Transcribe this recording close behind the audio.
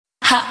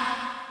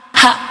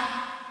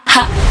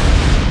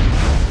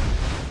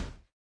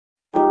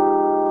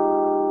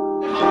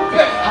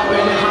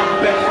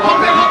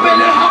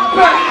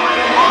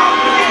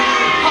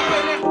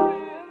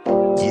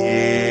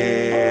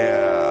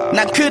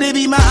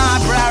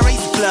eyebrow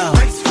race flow.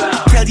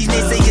 Tell these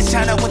naysayers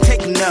China won't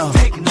take no.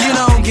 You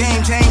know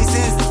game changed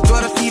since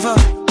daughter fever.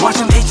 Watch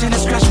them itching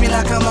and scratch me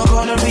like I'm a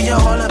gonorrhea.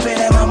 All up in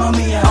that mama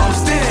mia. I'm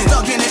still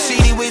stuck in the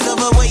shady ways of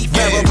a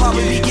wayfarer.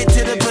 Probably get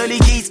to the pearly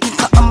gates.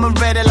 I'm a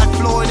ready like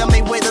Floyd. I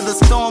may weather the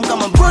storm.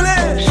 I'm a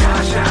bullet.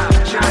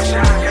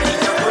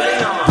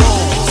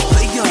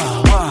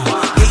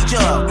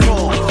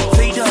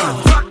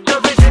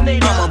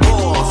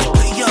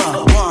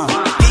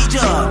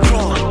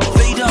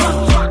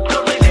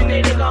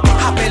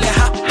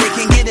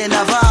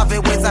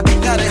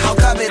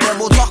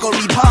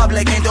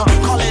 And don't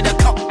call it a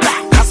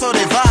comeback, I saw the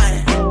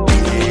vibe.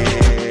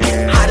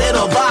 Hot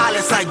little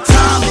violence like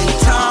time and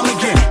time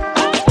again.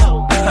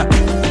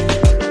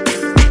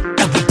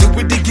 And we do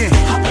it again.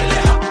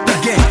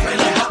 Again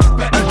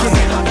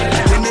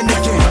and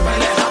again.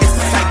 It's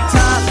like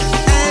time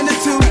and a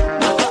two.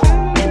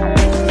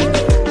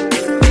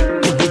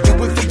 And we do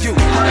it for you.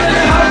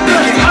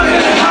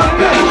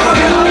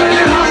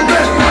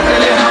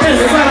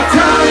 It's like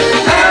time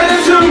and a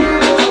two.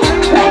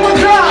 One more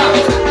time.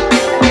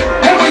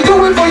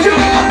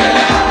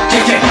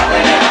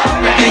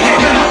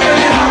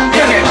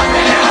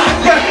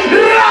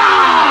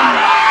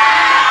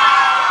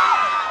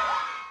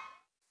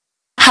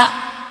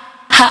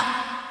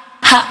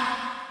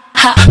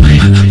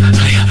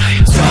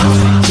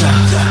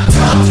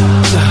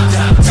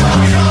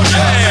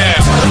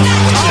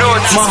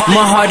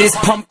 My heart is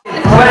pumping,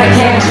 but I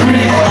can't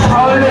breathe. I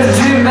always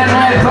dream at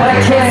night, but I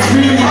can't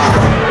sleep.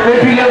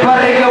 Baby, the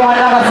body go on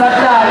a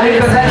sata,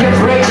 because I can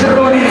break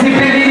through the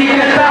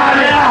TPD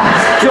Catania.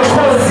 Your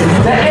host,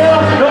 the air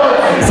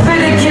note,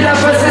 spinning killer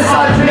versus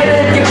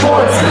unplayed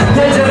reports.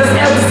 Dangerous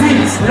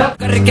MCs. Look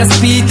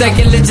speed, I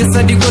can let you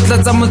say the good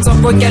let's almost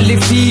up or get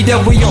feed.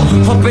 We go,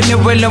 hopping it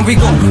well and we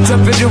go,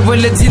 jumping it well,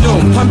 let you know.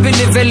 Pumping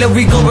it well and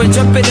we go and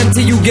jump it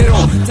until you get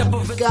on.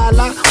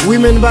 Gala,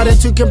 women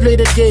but you can play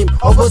the game.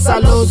 Over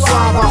salon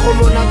swaba,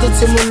 homona to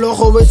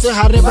Timoloho with the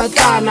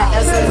Haribatana.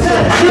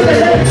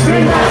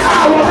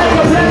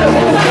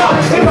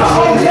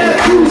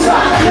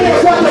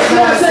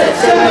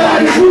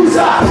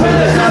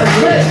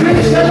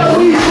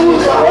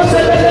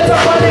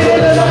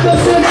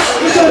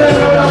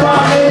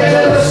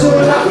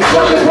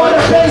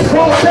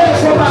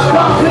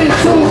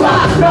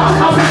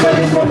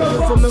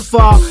 From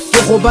afar,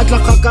 you batla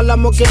kakala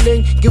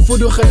mokeleng, give food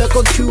to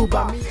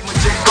Cuba.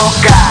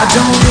 I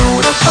don't know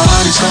what the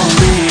party's gonna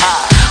be.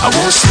 I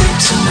won't sleep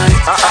tonight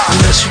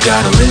unless you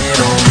got a lid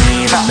on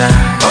me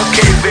tonight.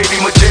 Okay, baby,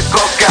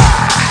 mucheko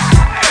guy.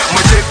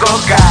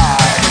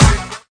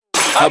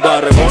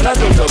 Abaremona,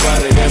 don't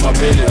body, get my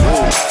belly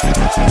room.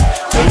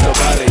 Don't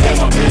body, get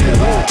my belly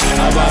room.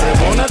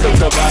 Abaremona, don't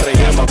body,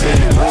 get my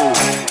belly room.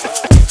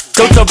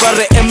 Don't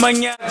body,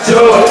 emanya.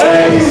 Joe,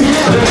 hey,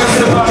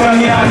 se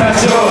bacana,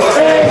 Joe,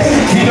 hey,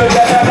 you got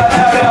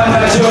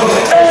Joe,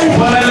 hey,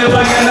 wanna live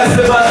again,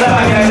 se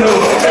bacana,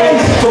 Joe, hey,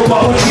 Copa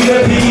Uchila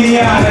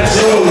Piana,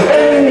 Joe,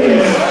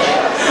 hey.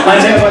 I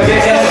never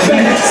get it,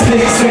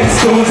 sticks and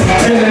stones,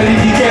 and I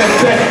need to get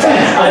back.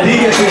 I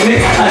dig it the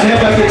next, I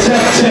never get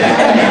check.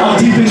 I'm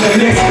deep in the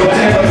next, but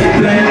never get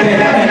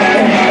blended.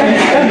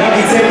 And I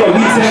can take what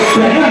we take,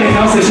 and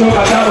I'll say, show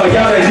my power,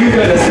 y'all, you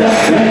better stop.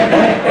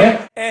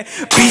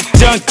 Beat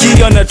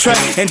junkie on the track,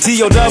 and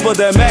T.O. double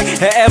the Mac,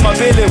 and my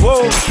Billy,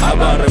 whoa. I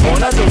bought it,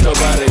 I took the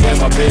body, and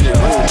my Billy,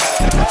 whoa.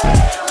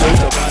 Took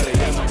the body,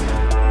 and my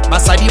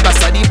Basadi,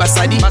 Basadi,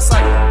 Basadi,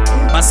 Basadi,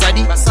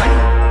 Basadi,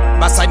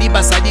 Basadi,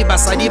 Basadi,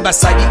 Basadi,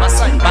 Basadi,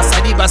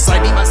 Basadi,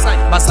 Basadi,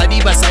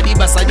 Basadi, Basadi,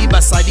 Basadi,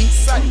 Basadi.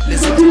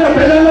 Listen to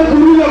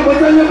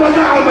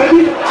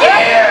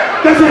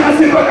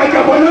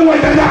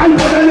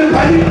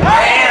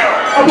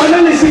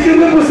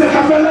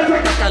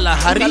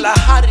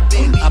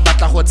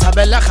Abata go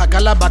tshabela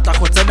khakala bata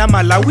go tsena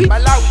Malawi.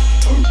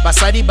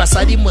 Basadi,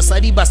 Basadi,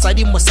 Mosadi,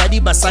 Basadi, Mosadi,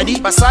 Basadi,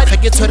 Basadi.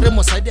 Ke tshwere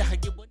mosadi ga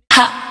ke bone.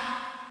 Ha.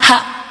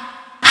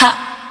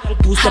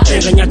 Boost up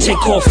and ya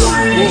take off.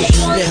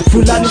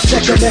 Fulani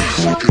second.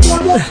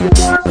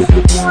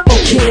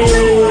 Okay.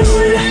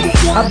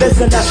 I bet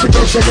that I should go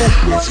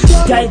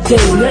that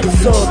day, let's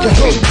go the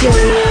whole day.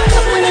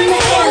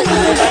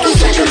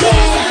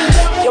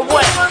 You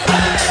what?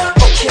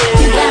 Okay.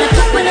 You gotta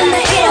put one in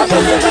the air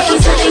for the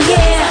rookies of the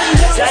year.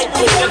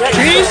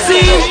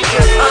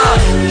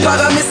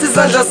 Para Mrs.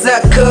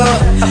 Anjaseka,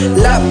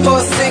 la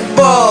posting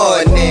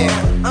bonne.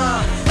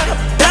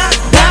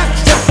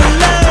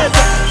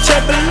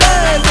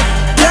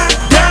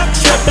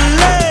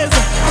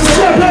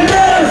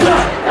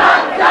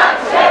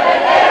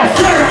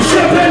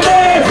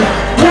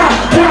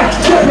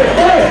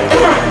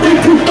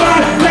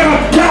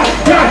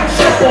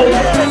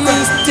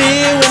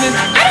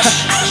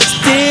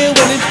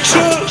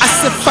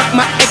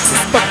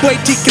 Boy,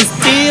 she can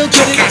still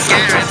get it.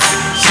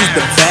 She's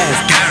the best,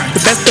 the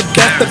best, the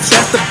best, the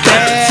best, the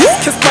best.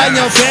 Cassper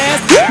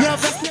Nyovest.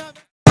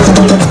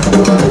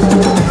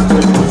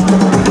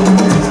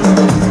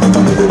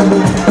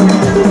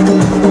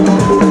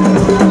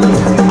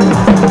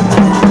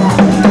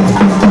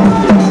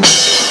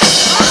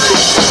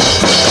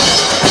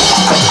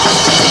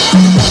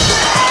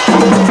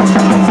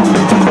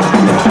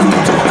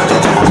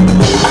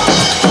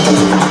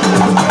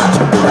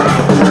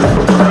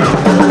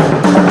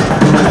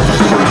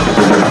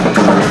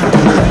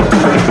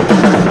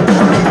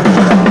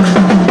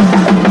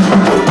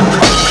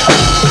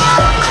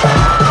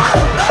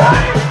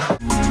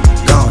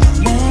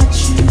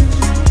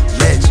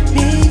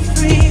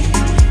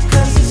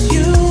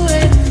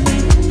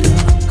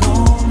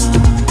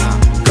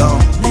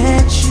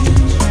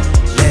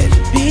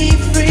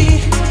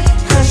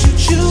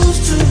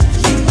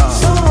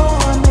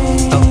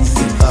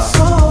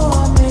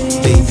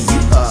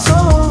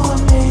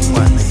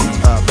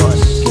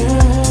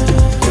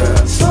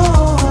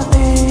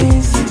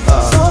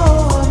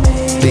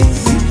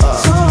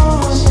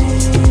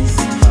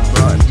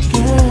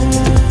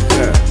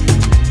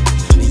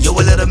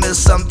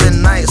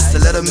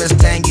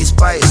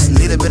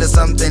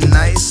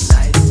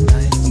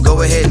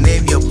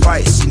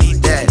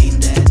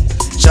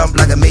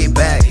 like a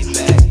Maybach.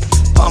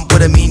 Pump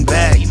with a mean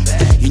bag.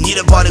 You need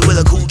a party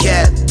with a cool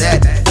cat.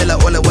 That fella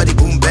all the way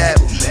boom bap.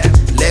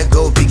 Let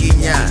go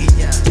biginya.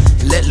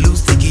 Let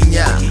loose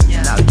tequila.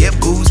 Now get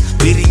booze,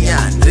 birinya.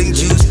 Drink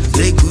juice,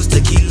 Grey Goose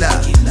tequila.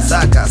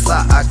 Saka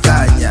sa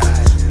akanya.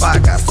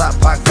 Paka sa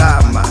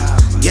pakama.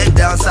 Get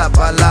down sa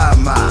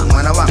palama.